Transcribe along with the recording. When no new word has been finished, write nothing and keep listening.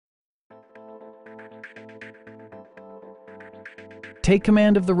Take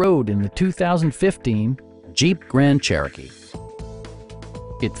command of the road in the 2015 Jeep Grand Cherokee.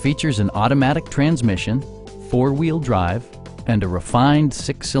 It features an automatic transmission, four-wheel drive, and a refined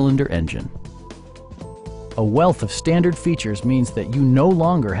six-cylinder engine. A wealth of standard features means that you no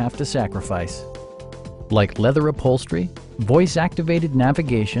longer have to sacrifice, like leather upholstery, voice-activated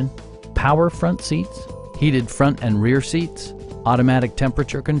navigation, power front seats, heated front and rear seats, automatic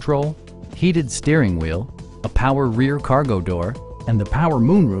temperature control, heated steering wheel, a power rear cargo door, and the power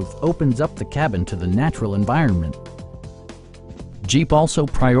moonroof opens up the cabin to the natural environment. Jeep also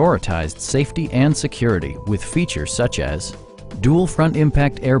prioritized safety and security with features such as dual front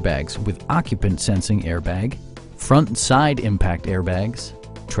impact airbags with occupant sensing airbag, front and side impact airbags,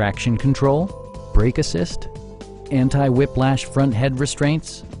 traction control, brake assist, anti-whiplash front head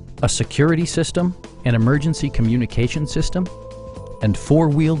restraints, a security system, an emergency communication system, and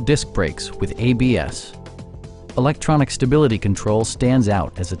four-wheel disc brakes with ABS. Electronic stability control stands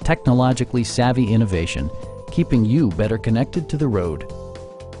out as a technologically savvy innovation, keeping you better connected to the road.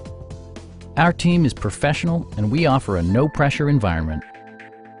 Our team is professional and we offer a no-pressure environment.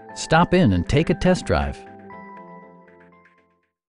 Stop in and take a test drive.